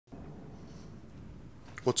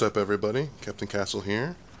What's up, everybody? Captain Castle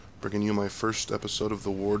here, bringing you my first episode of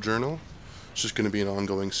the War Journal. It's just going to be an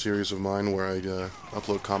ongoing series of mine where I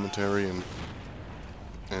upload commentary and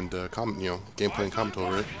gameplay and comment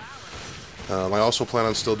over it. I also plan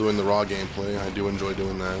on still doing the raw gameplay. I do enjoy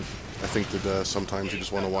doing that. I think that sometimes you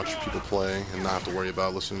just want to watch people play and not have to worry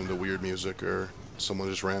about listening to weird music or someone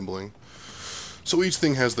just rambling. So each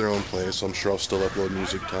thing has their own place, so I'm sure I'll still upload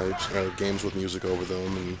music types, games with music over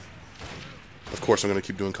them, and of course I'm going to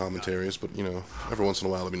keep doing commentaries, but, you know, every once in a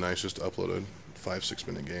while it'd be nice just to upload a 5-6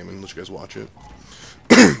 minute game and let you guys watch it.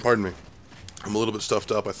 Pardon me. I'm a little bit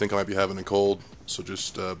stuffed up. I think I might be having a cold, so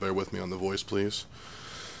just bear with me on the voice, please.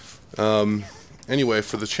 Anyway,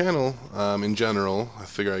 for the channel, in general, I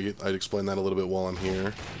figure I'd explain that a little bit while I'm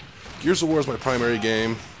here. Gears of War is my primary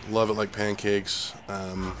game. Love it like pancakes.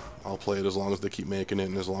 I'll play it as long as they keep making it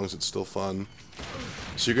and as long as it's still fun.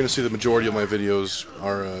 So you're going to see the majority of my videos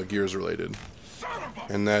are Gears related.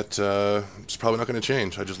 And that is probably not going to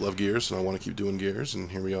change. I just love Gears and I want to keep doing Gears,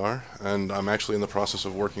 and here we are. And I'm actually in the process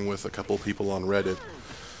of working with a couple people on Reddit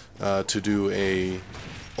to do a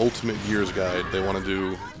Ultimate Gears guide. They want to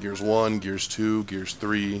do Gears 1, Gears 2, Gears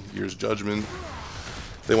 3, Gears Judgement.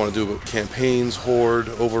 They want to do campaigns, Horde,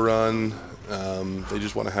 Overrun. They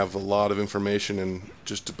just want to have a lot of information, and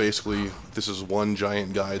just to basically, this is one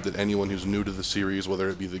giant guide that anyone who's new to the series, whether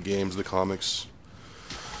it be the games, the comics,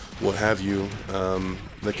 what have you,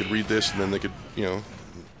 they could read this and then they could, you know,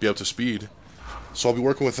 be up to speed. So I'll be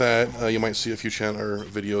working with that. You might see a few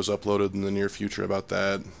videos uploaded in the near future about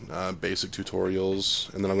that, basic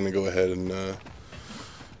tutorials, and then I'm going to go ahead and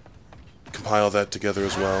compile that together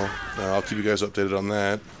as well. I'll keep you guys updated on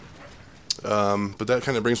that. But that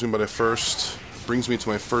kind of brings me to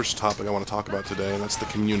my first topic I want to talk about today, and that's the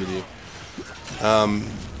community. Lots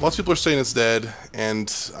of people are saying it's dead, and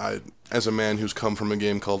as a man who's come from a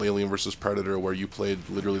game called Alien vs. Predator, where you played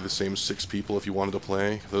literally the same 6 people if you wanted to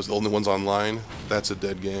play, those are the only ones online, that's a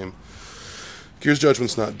dead game. Gears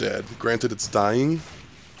Judgment's not dead. Granted, it's dying,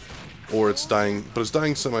 but it's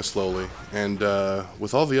dying semi-slowly, and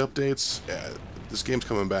with all the updates, this game's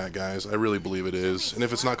coming back, guys. I really believe it is. And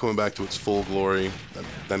if it's not coming back to its full glory,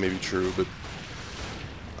 that may be true, but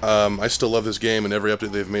I still love this game, and every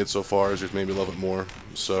update they've made so far has just made me love it more.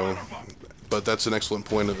 So, but that's an excellent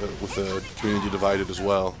point with the community divided as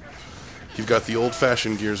well. You've got the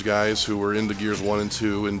old-fashioned Gears guys who were into Gears 1 and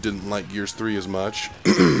 2 and didn't like Gears 3 as much,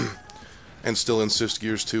 and still insist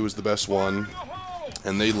Gears 2 is the best one,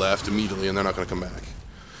 and they left immediately, and they're not going to come back.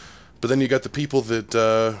 But then you got the people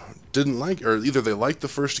that didn't like, or either they liked the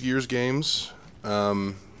first Gears games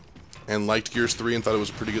and liked Gears 3 and thought it was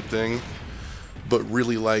a pretty good thing, but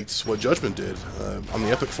really liked what Judgment did. On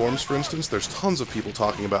the Epic forums, for instance, there's tons of people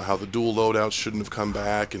talking about how the dual loadouts shouldn't have come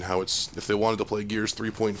back, and how if they wanted to play Gears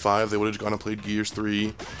 3.5, they would have gone and played Gears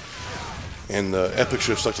 3, and Epic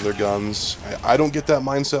should have stuck to their guns. I don't get that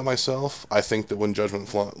mindset myself. I think that when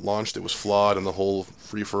Judgment launched, it was flawed, and the whole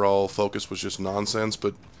free-for-all focus was just nonsense,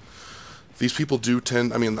 but these people do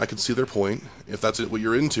tend, I mean, I can see their point. If that's what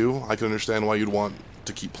you're into, I can understand why you'd want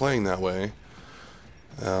to keep playing that way.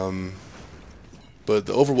 But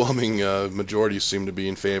the overwhelming majority seem to be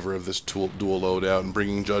in favor of this dual loadout and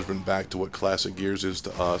bringing Judgment back to what classic Gears is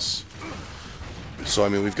to us. So, I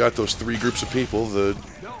mean, we've got those 3 groups of people,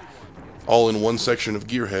 all in one section of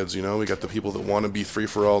gearheads, you know. We got the people that want to be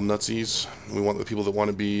free-for-all nutsies. We want the people that want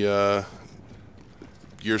to be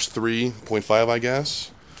Gears 3.5, I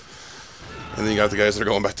guess. And then you got the guys that are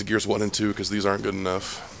going back to Gears 1 and 2 because these aren't good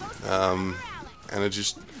enough. And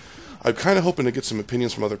I'm kind of hoping to get some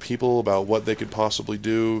opinions from other people about what they could possibly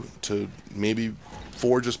do to maybe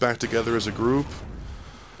forge us back together as a group.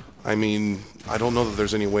 I mean, I don't know that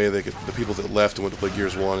there's any way the people that left and went to play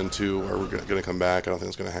Gears 1 and 2 are going to come back. I don't think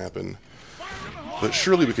it's going to happen. But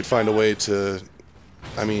surely we could find a way to,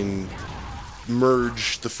 I mean,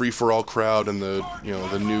 merge the free-for-all crowd and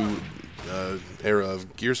the new era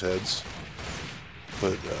of Gears heads.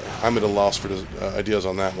 But I'm at a loss for ideas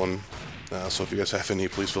on that one. So if you guys have any,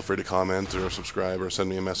 please feel free to comment or subscribe or send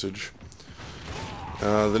me a message.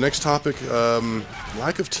 The next topic,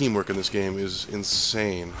 lack of teamwork in this game is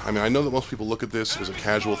insane. I mean, I know that most people look at this as a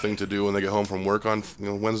casual thing to do when they get home from work on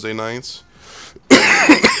Wednesday nights.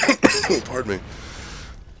 Pardon me.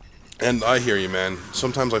 And I hear you, man.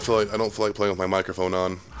 Sometimes I don't feel like playing with my microphone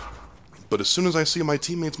on. But as soon as I see my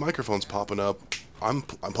teammates' microphones popping up, I'm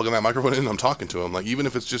plugging that microphone in and I'm talking to them. Like, even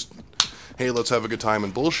if it's just, hey, let's have a good time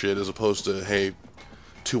and bullshit, as opposed to, hey,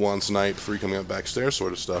 2 on snipe, 3 coming up backstairs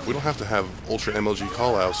sort of stuff. We don't have to have ultra MLG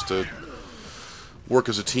callouts to work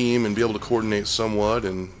as a team and be able to coordinate somewhat,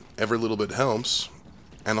 and every little bit helps.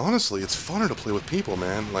 And honestly, it's funner to play with people,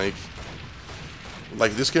 man. Like,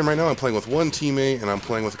 like this game right now, I'm playing with one teammate and I'm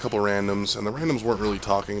playing with a couple randoms, and the randoms weren't really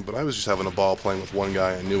talking, but I was just having a ball playing with one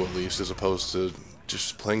guy I knew at least, as opposed to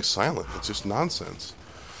just playing silent. It's just nonsense.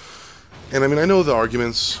 And I mean, I know the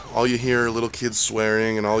arguments. All you hear are little kids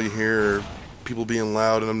swearing, and all you hear are people being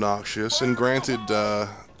loud and obnoxious. And granted,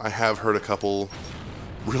 I have heard a couple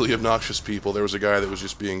really obnoxious people. There was a guy that was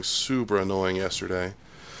just being super annoying yesterday.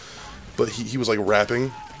 But he was like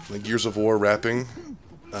rapping, like Gears of War rapping.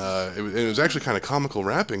 It was actually kind of comical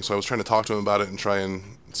rapping, so I was trying to talk to him about it and try and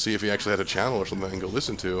see if he actually had a channel or something I can go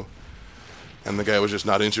listen to. And the guy was just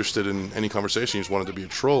not interested in any conversation. He just wanted to be a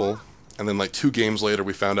troll. And then like 2 games later,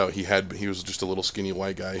 we found out he was just a little skinny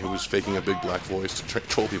white guy who was faking a big black voice to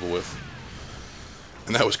troll people with.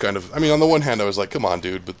 And that was kind of, I mean, on the one hand, I was like, come on,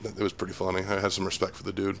 dude, but it was pretty funny. I had some respect for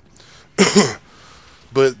the dude.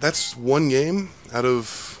 But that's one game out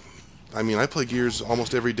of, I mean, I play Gears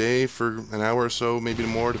almost every day for an hour or so, maybe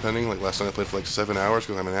more, depending. Like last night I played for like 7 hours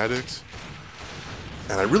because I'm an addict.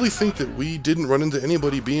 And I really think that we didn't run into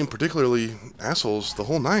anybody being particularly assholes the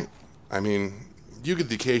whole night. I mean, you get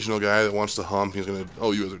the occasional guy that wants to hump, he's going to,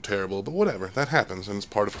 oh, you guys are terrible, but whatever, that happens, and it's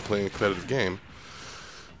part of playing a competitive game.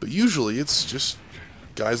 But usually it's just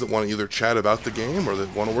guys that want to either chat about the game, or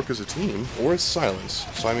that want to work as a team, or it's silence.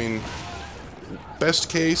 So I mean, best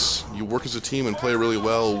case, you work as a team and play really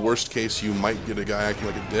well. Worst case, you might get a guy acting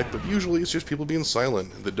like a dick, but usually it's just people being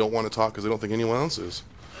silent that don't want to talk because they don't think anyone else is.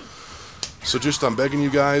 So just, I'm begging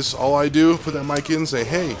you guys, all I do, put that mic in, say,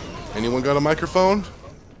 hey, anyone got a microphone?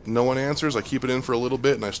 No one answers. I keep it in for a little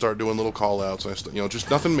bit, and I start doing little call-outs. And just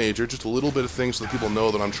nothing major, just a little bit of things so that people know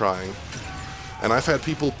that I'm trying. And I've had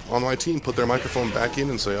people on my team put their microphone back in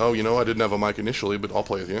and say, oh, you know, I didn't have a mic initially, but I'll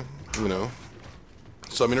play with you, you know.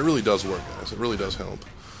 So, I mean, it really does work, guys. It really does help.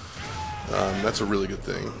 That's a really good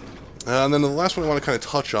thing. And then the last one I want to kind of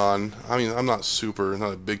touch on, I mean, not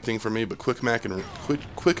a big thing for me, but quick match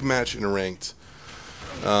in ranked.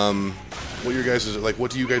 What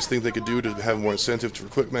do you guys think they could do to have more incentive for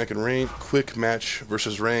quick match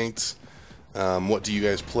versus ranked? What do you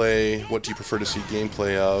guys play? What do you prefer to see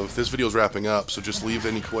gameplay of? This video is wrapping up, so just leave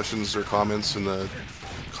any questions or comments in the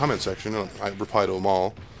comment section. I reply to them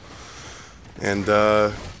all. And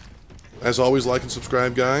as always, like and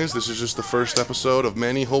subscribe, guys. This is just the first episode of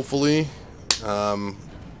many, hopefully.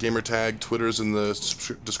 Gamertag, Twitter's in the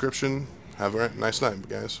description. Have a nice night,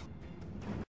 guys.